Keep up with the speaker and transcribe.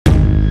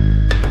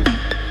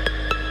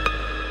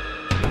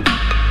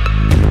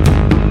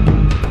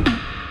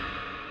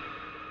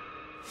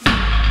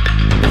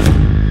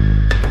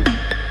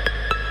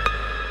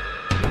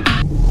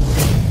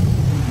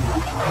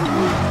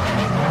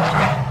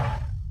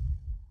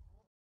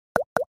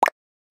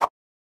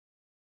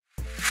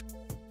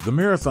The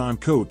Marathon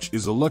Coach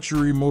is a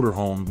luxury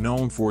motorhome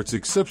known for its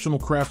exceptional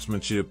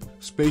craftsmanship,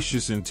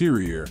 spacious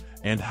interior,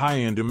 and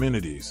high-end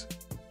amenities.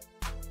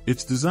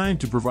 It's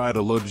designed to provide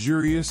a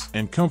luxurious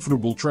and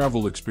comfortable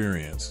travel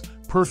experience,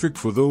 perfect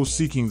for those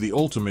seeking the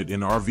ultimate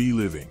in RV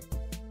living.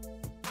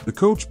 The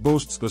coach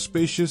boasts a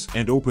spacious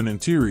and open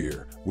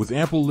interior, with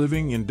ample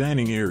living and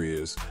dining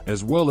areas,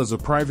 as well as a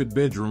private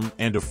bedroom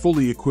and a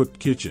fully equipped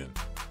kitchen.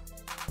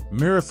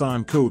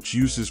 Marathon Coach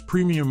uses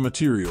premium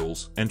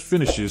materials and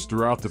finishes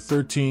throughout the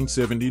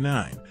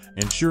 1379,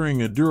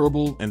 ensuring a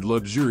durable and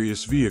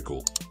luxurious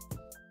vehicle.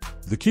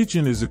 The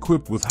kitchen is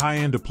equipped with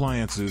high-end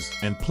appliances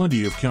and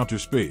plenty of counter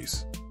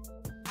space.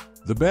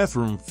 The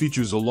bathroom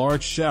features a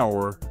large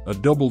shower, a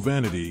double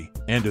vanity,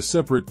 and a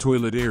separate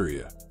toilet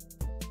area.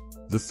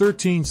 The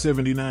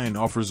 1379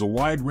 offers a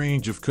wide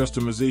range of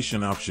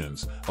customization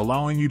options,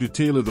 allowing you to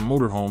tailor the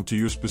motorhome to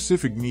your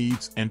specific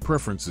needs and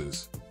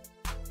preferences.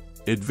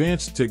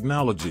 Advanced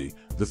technology.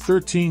 The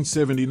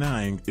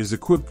 1379 is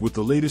equipped with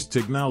the latest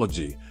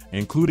technology,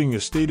 including a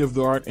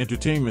state-of-the-art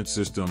entertainment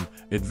system,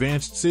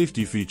 advanced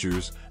safety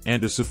features,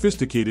 and a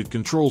sophisticated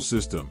control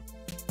system.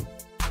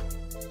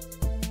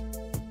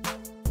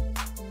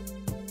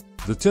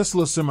 The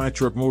Tesla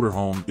semi-truck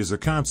motorhome is a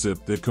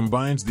concept that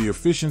combines the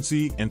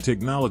efficiency and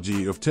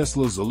technology of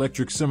Tesla's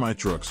electric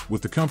semi-trucks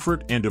with the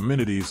comfort and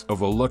amenities of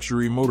a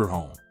luxury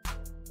motorhome.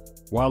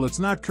 While it's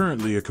not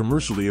currently a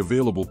commercially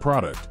available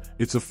product,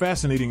 it's a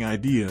fascinating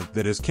idea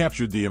that has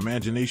captured the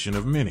imagination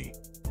of many.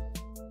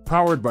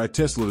 Powered by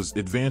Tesla's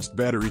advanced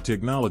battery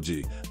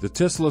technology, the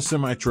Tesla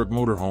semi-truck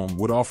motorhome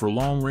would offer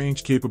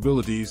long-range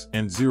capabilities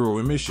and zero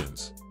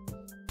emissions.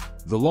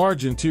 The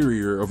large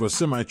interior of a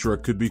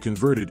semi-truck could be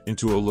converted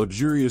into a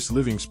luxurious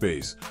living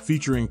space,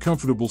 featuring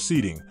comfortable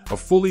seating, a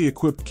fully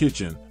equipped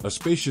kitchen, a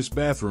spacious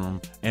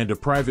bathroom, and a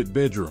private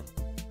bedroom.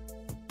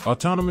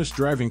 Autonomous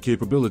driving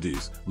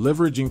capabilities.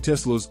 Leveraging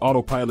Tesla's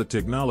autopilot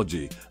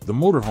technology, the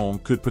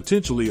motorhome could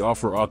potentially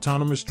offer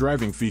autonomous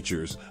driving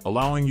features,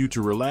 allowing you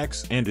to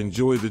relax and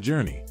enjoy the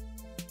journey.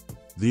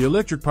 The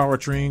electric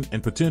powertrain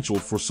and potential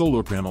for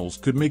solar panels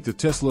could make the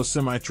Tesla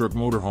semi-truck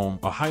motorhome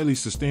a highly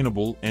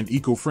sustainable and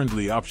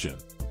eco-friendly option.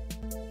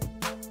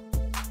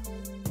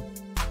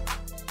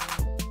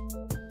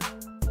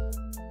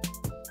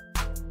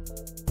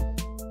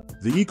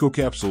 The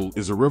Ecocapsule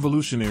is a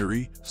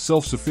revolutionary,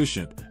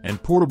 self-sufficient,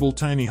 and portable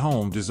tiny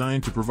home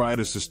designed to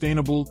provide a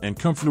sustainable and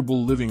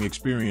comfortable living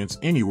experience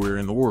anywhere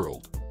in the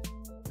world.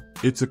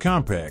 It's a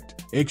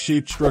compact,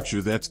 egg-shaped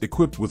structure that's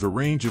equipped with a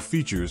range of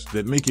features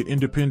that make it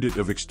independent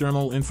of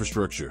external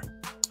infrastructure.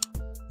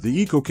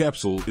 The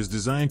Ecocapsule is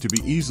designed to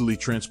be easily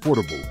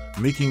transportable,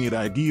 making it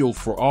ideal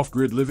for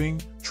off-grid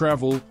living,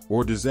 travel,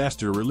 or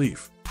disaster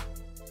relief.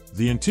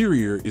 The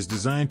interior is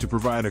designed to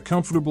provide a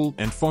comfortable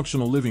and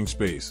functional living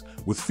space,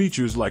 with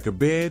features like a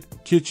bed,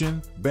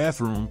 kitchen,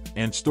 bathroom,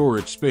 and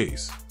storage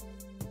space.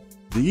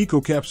 The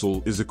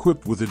Ecocapsule is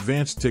equipped with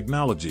advanced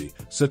technology,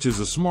 such as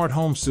a smart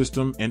home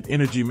system and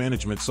energy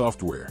management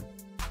software.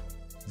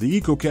 The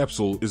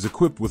Ecocapsule is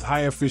equipped with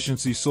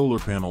high-efficiency solar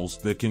panels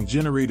that can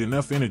generate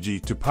enough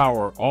energy to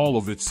power all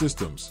of its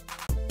systems.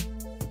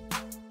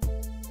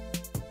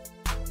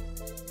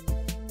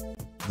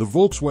 The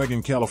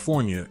Volkswagen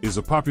California is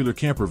a popular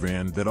camper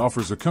van that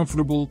offers a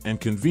comfortable and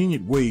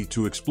convenient way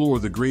to explore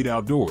the great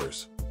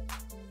outdoors.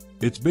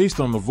 It's based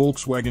on the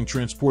Volkswagen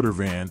Transporter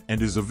van and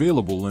is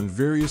available in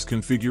various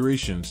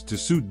configurations to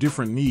suit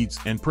different needs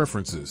and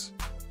preferences.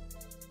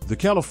 The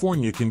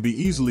California can be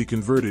easily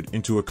converted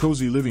into a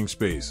cozy living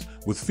space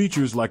with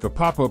features like a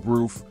pop-up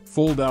roof,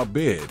 fold-out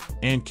bed,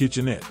 and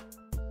kitchenette.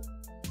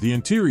 The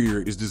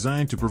interior is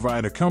designed to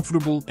provide a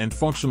comfortable and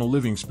functional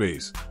living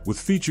space, with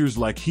features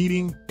like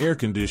heating, air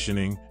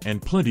conditioning,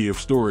 and plenty of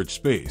storage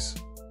space.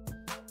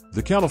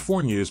 The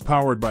California is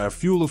powered by a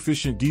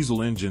fuel-efficient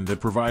diesel engine that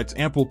provides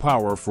ample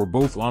power for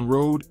both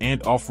on-road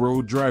and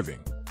off-road driving.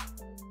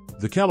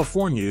 The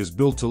California is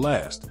built to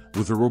last,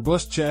 with a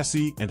robust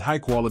chassis and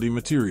high-quality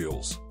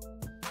materials.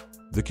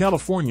 The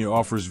California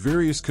offers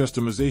various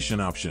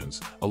customization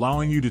options,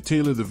 allowing you to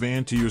tailor the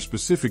van to your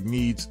specific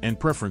needs and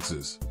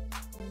preferences.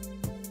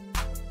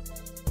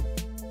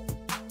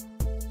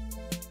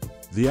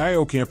 The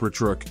ioCamper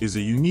truck is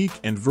a unique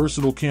and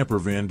versatile camper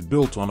van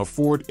built on a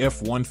Ford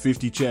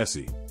F-150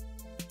 chassis.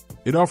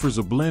 It offers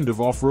a blend of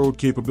off-road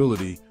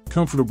capability,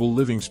 comfortable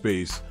living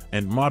space,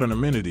 and modern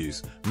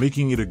amenities,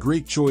 making it a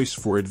great choice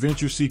for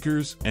adventure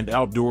seekers and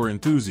outdoor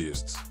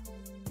enthusiasts.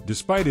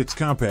 Despite its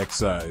compact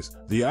size,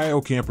 the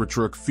ioCamper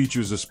truck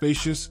features a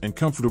spacious and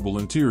comfortable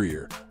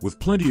interior, with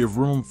plenty of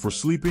room for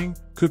sleeping,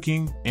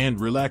 cooking, and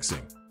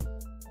relaxing.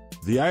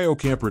 The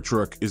ioCamper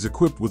truck is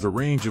equipped with a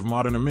range of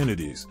modern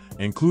amenities,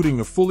 including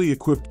a fully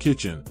equipped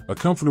kitchen, a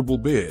comfortable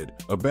bed,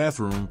 a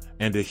bathroom,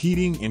 and a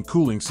heating and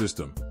cooling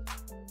system.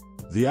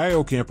 The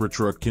ioCamper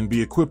truck can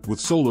be equipped with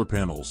solar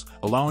panels,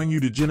 allowing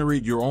you to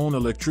generate your own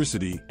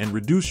electricity and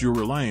reduce your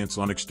reliance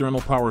on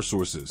external power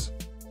sources.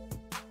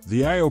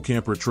 The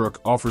ioCamper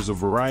truck offers a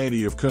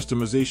variety of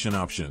customization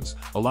options,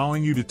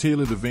 allowing you to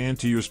tailor the van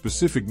to your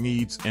specific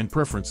needs and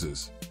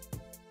preferences.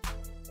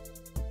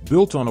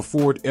 Built on a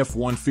Ford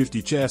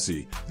F-150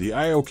 chassis, the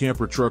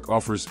ioCamper truck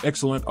offers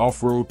excellent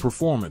off-road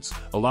performance,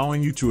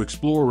 allowing you to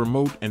explore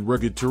remote and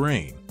rugged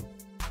terrain.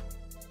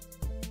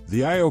 The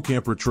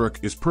ioCamper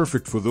truck is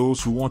perfect for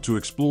those who want to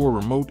explore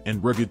remote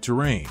and rugged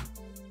terrain.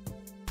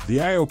 The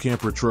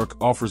ioCamper truck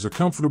offers a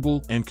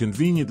comfortable and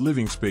convenient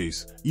living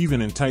space,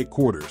 even in tight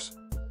quarters.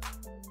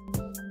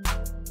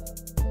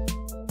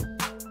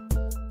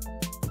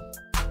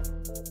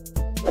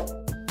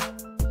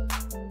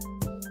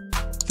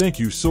 Thank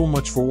you so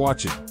much for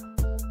watching.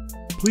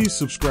 Please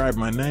subscribe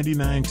my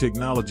 99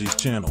 Technologies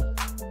channel.